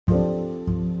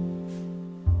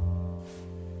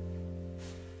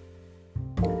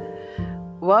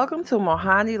welcome to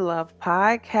Mohani Love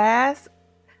Podcast.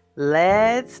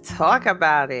 Let's talk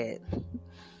about it.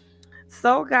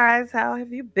 So, guys, how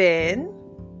have you been?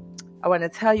 I want to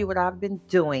tell you what I've been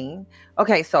doing.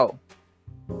 Okay, so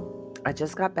I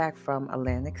just got back from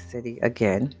Atlantic City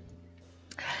again.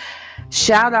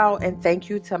 Shout out and thank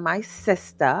you to my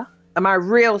sister, my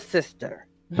real sister,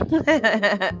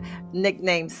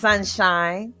 nicknamed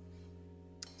Sunshine.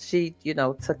 She,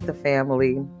 took the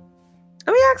family.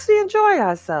 And we actually enjoyed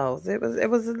ourselves. It was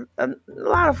a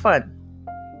lot of fun.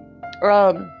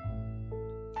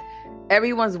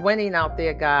 Everyone's winning out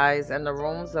there, guys, and the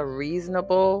rooms are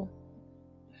reasonable.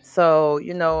 So,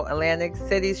 Atlantic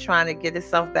City's trying to get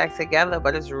itself back together,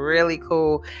 but it's really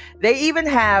cool. They even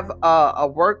have a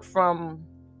work from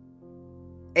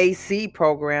AC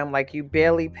program, like you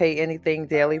barely pay anything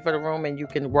daily for the room and you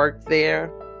can work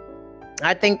there.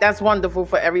 I think that's wonderful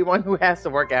for everyone who has to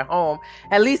work at home.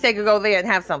 At least they could go there and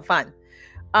have some fun.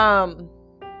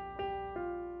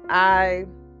 I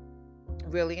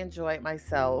really enjoyed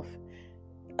myself.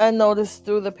 I noticed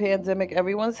through the pandemic,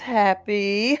 everyone's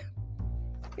happy.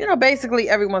 Basically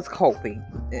everyone's coping.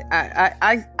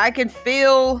 I can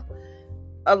feel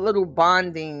a little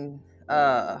bonding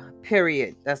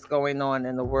period that's going on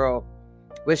in the world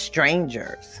with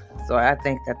strangers. So I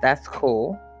think that's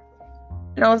cool.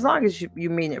 As long as you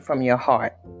mean it from your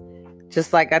heart.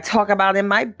 Just like I talk about in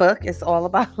my book, it's all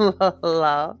about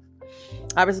love.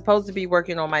 I was supposed to be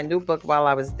working on my new book while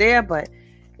I was there, but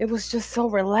it was just so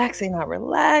relaxing. I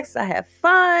relaxed. I had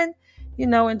fun,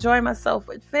 enjoy myself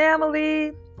with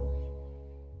family.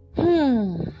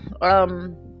 It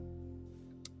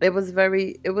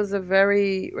was a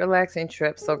very relaxing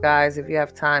trip. So guys, if you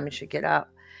have time, you should get out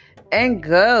and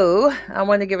go. I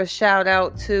want to give a shout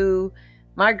out to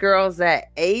my girls at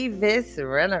Avis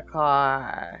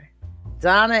Rent-A-Car,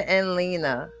 Donna and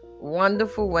Lena,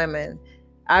 wonderful women.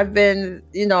 I've been,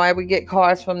 I would get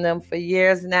cars from them for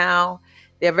years now.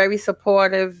 They're very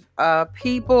supportive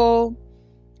people,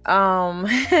 and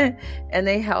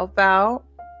they help out.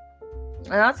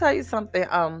 And I'll tell you something,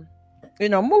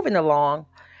 moving along,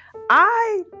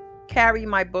 I carry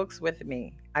my books with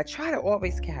me. I try to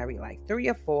always carry like 3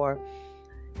 or 4,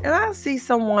 and I'll see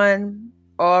someone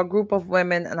or a group of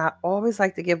women, and I always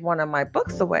like to give one of my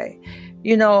books away.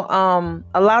 A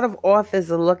lot of authors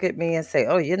will look at me and say,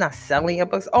 "Oh, you're not selling your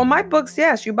books." Oh, my books,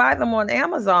 yes, you buy them on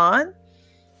Amazon.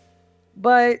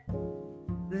 But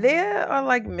there are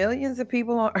like millions of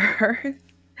people on earth.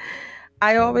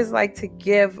 I always like to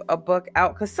give a book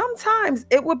out because sometimes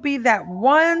it would be that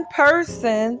one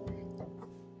person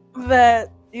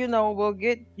that, will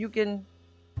get, you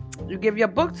give your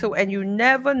book to, and you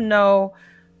never know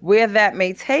where that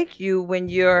may take you when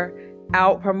you're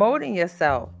out promoting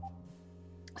yourself.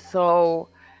 So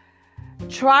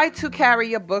try to carry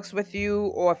your books with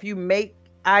you, or if you make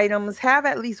items, have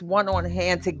at least one on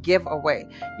hand to give away.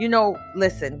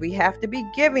 Listen, we have to be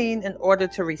giving in order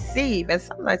to receive, and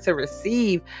sometimes to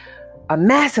receive a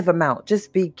massive amount,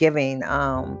 just be giving.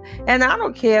 And I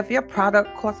don't care if your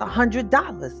product costs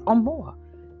 $100 or more.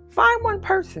 Find one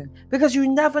person, because you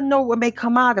never know what may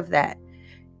come out of that.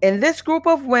 In this group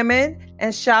of women,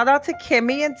 and shout out to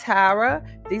Kimmy and Tara,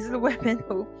 these are the women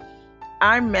who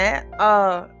I met.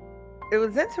 It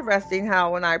was interesting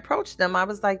how when I approached them, I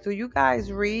was like, "Do you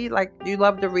guys read? Like, do you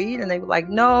love to read?" And they were like,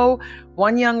 "No."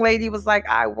 One young lady was like,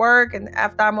 "I work, and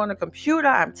after I'm on a computer,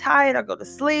 I'm tired. I go to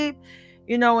sleep."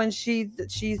 And she's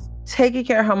taking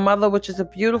care of her mother, which is a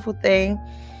beautiful thing.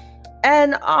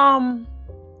 And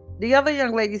the other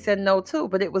young lady said no too.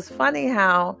 But it was funny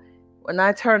how when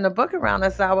I turned the book around, I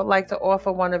said, "I would like to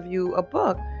offer one of you a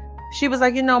book." She was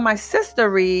like, "My sister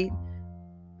read."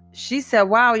 She said,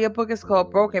 "Wow, your book is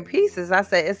called Broken Pieces." I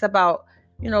said, "It's about,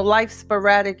 life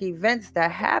sporadic events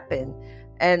that happen.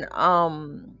 And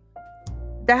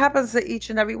that happens to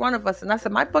each and every one of us." And I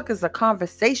said, "My book is a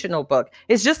conversational book.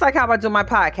 It's just like how I do my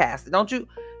podcast.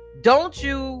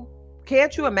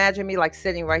 Can't you imagine me like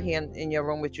sitting right here in your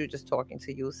room with you, just talking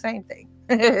to you? Same thing."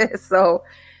 So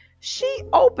she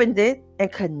opened it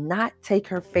and could not take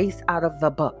her face out of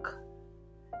the book.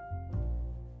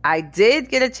 I did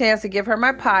get a chance to give her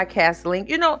my podcast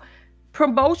link.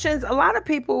 Promotions, a lot of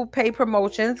people pay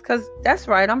promotions because that's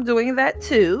right, I'm doing that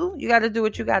too. You got to do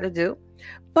what you got to do.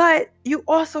 But you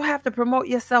also have to promote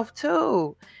yourself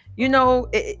too.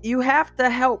 You have to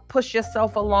help push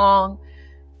yourself along,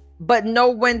 but know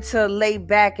when to lay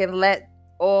back and let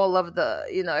all of the,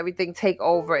 everything take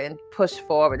over and push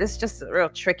forward. It's just a real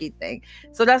tricky thing.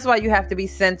 So that's why you have to be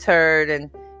centered and,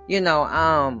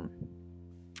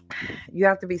 you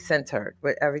have to be centered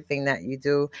with everything that you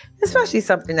do, especially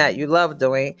something that you love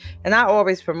doing. And I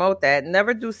always promote that.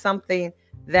 Never do something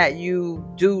that you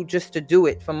do just to do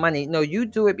it for money. No, you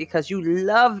do it because you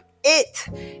love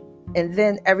it. And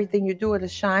then everything you do, it'll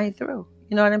shine through.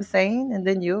 You know what I'm saying? And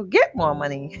then you'll get more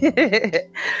money.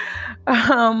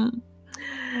 I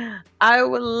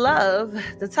would love,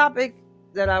 the topic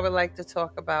that I would like to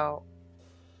talk about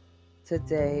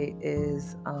today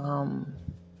is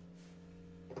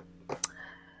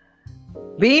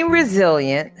being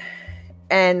resilient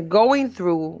and going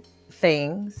through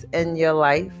things in your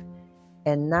life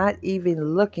and not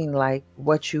even looking like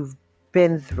what you've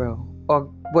been through or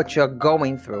what you're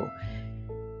going through.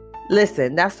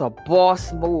 Listen, that's a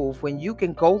boss move when you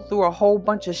can go through a whole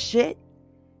bunch of shit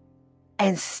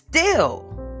and still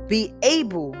be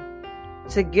able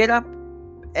to get up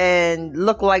and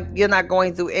look like you're not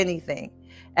going through anything.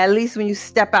 At least when you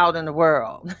step out in the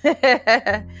world.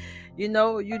 You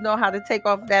know how to take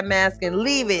off that mask and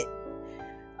leave it.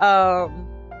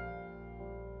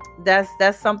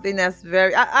 That's something that's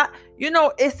very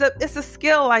it's a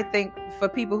skill, I think, for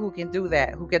people who can do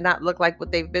that, who cannot look like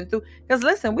what they've been through. Because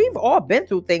listen, we've all been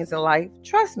through things in life,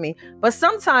 trust me. But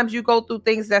sometimes you go through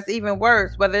things that's even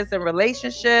worse, whether it's in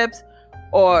relationships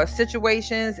or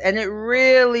situations, and it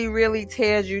really, really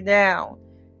tears you down.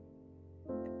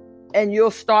 And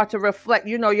you'll start to reflect,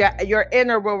 your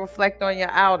inner will reflect on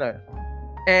your outer.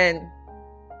 And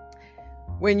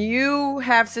when you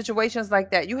have situations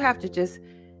like that, you have to just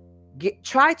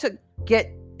try to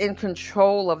get in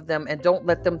control of them and don't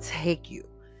let them take you.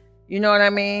 You know what I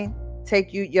mean?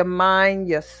 Take you, your mind,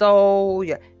 your soul,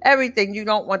 your everything. You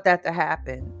don't want that to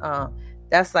happen.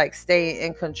 That's like staying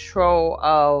in control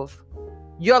of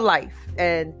your life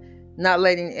and not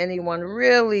letting anyone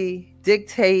really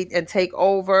dictate and take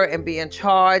over and be in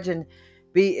charge and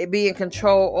be in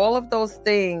control. All of those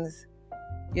things,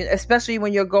 especially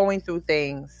when you're going through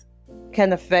things,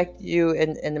 can affect you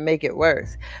and make it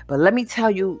worse. But let me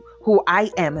tell you who I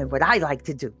am and what I like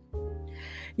to do.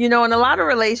 In a lot of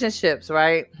relationships,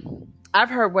 right? I've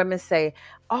heard women say,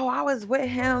 oh, I was with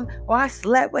him, or I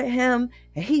slept with him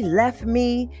and he left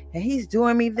me and he's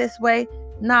doing me this way.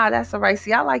 Nah, that's all right.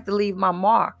 See, I like to leave my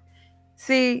mark.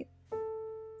 See,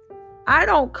 I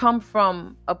don't come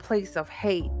from a place of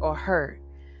hate or hurt.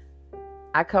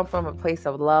 I come from a place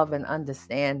of love and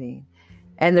understanding.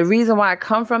 And the reason why I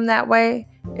come from that way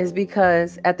is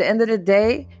because at the end of the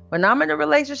day, when I'm in a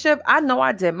relationship, I know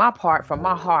I did my part from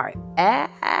my heart.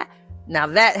 Now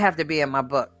that have to be in my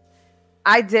book.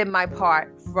 I did my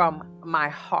part from my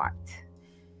heart.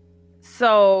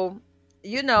 So,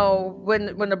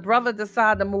 when the brother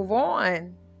decide to move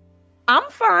on, I'm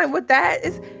fine with that.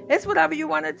 It's whatever you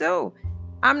want to do.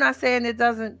 I'm not saying it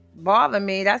doesn't bother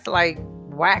me. That's like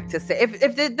whack to say.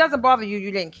 If it doesn't bother you,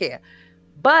 you didn't care.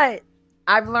 But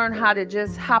I've learned how to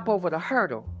just hop over the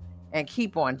hurdle and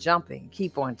keep on jumping.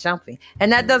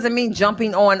 And that doesn't mean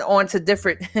jumping on to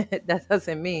different, that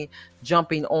doesn't mean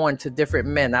jumping on to different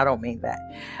men. I don't mean that.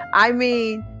 I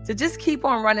mean to just keep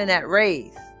on running that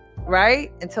race,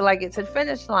 right? Until I get to the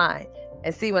finish line.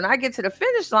 And see, when I get to the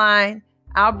finish line,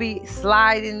 I'll be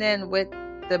sliding in with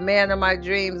the man of my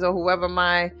dreams or whoever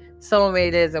my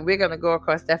soulmate is. And we're going to go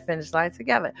across that finish line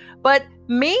together. But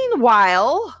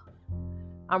meanwhile,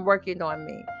 I'm working on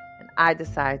me. And I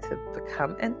decide to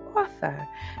become an author.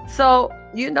 So,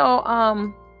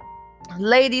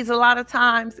 ladies, a lot of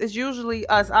times it's usually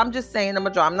us. I'm just saying the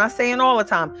majority. I'm not saying all the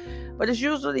time. But it's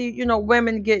usually,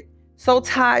 women get so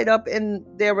tied up in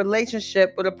their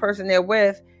relationship with a person they're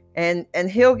with. And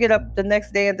he'll get up the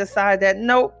next day and decide that,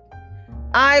 nope,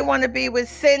 I want to be with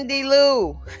Cindy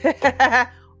Lou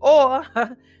or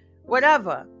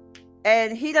whatever.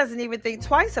 And he doesn't even think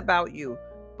twice about you.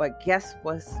 But guess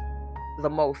what's the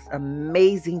most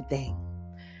amazing thing?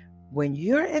 When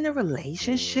you're in a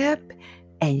relationship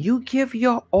and you give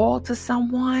your all to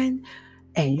someone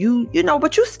and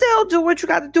but you still do what you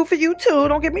got to do for you too.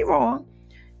 Don't get me wrong.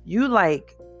 You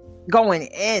like going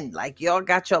in, like y'all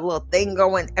got your little thing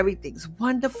going. Everything's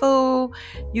wonderful.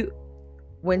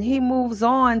 When he moves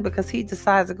on because he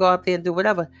decides to go out there and do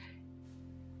whatever,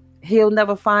 he'll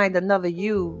never find another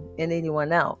you in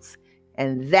anyone else.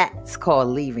 And that's called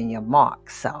leaving your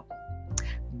mark. So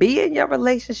be in your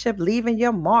relationship, leaving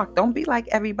your mark. Don't be like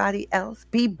everybody else.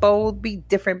 Be bold, be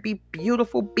different, be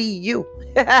beautiful, be you.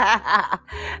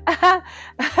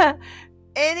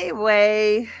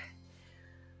 Anyway,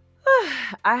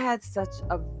 I had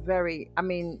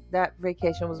that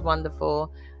vacation was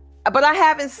wonderful. But I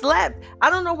haven't slept.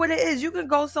 I don't know what it is. You can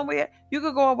go somewhere. You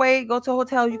could go away, go to a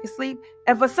hotel, you can sleep.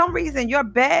 And for some reason, your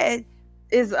bed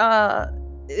is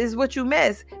what you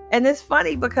miss. And it's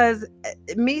funny because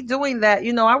me doing that,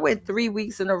 I went 3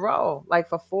 weeks in a row, like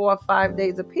for 4 or 5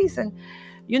 days apiece. And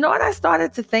you know what I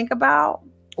started to think about?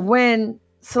 when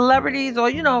celebrities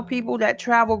or, people that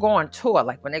travel go on tour,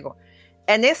 like when they go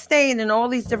and they're staying in all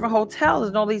these different hotels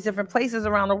and all these different places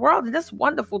around the world. And it's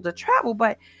wonderful to travel.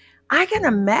 But I can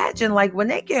imagine, like, when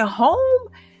they get home,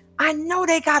 I know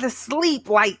they got to sleep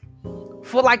like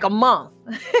for like a month,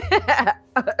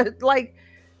 like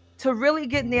to really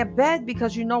get in their bed,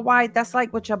 because you know why? That's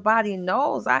like what your body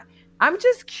knows. I'm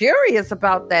just curious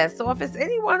about that. So if it's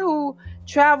anyone who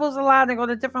travels a lot and go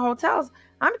to different hotels,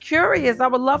 I'm curious. I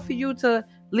would love for you to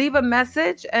leave a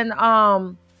message and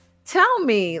tell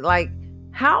me, like,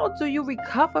 how do you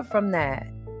recover from that?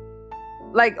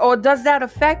 Like, or does that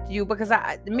affect you? Because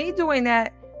me doing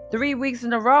that 3 weeks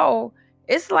in a row,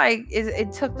 it's like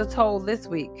it took the toll this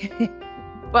week.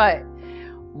 But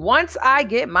once I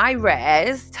get my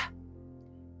rest,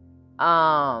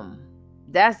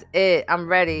 that's it. I'm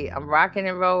ready. I'm rocking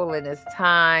and rolling. It's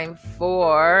time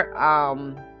for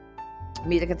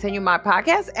me to continue my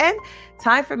podcast and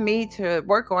time for me to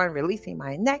work on releasing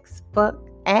my next book.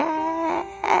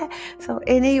 So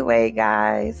anyway,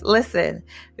 guys, listen,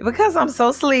 because I'm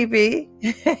so sleepy,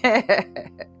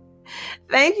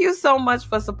 thank you so much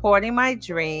for supporting my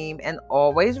dream. And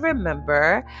always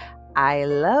remember, I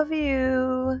love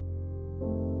you.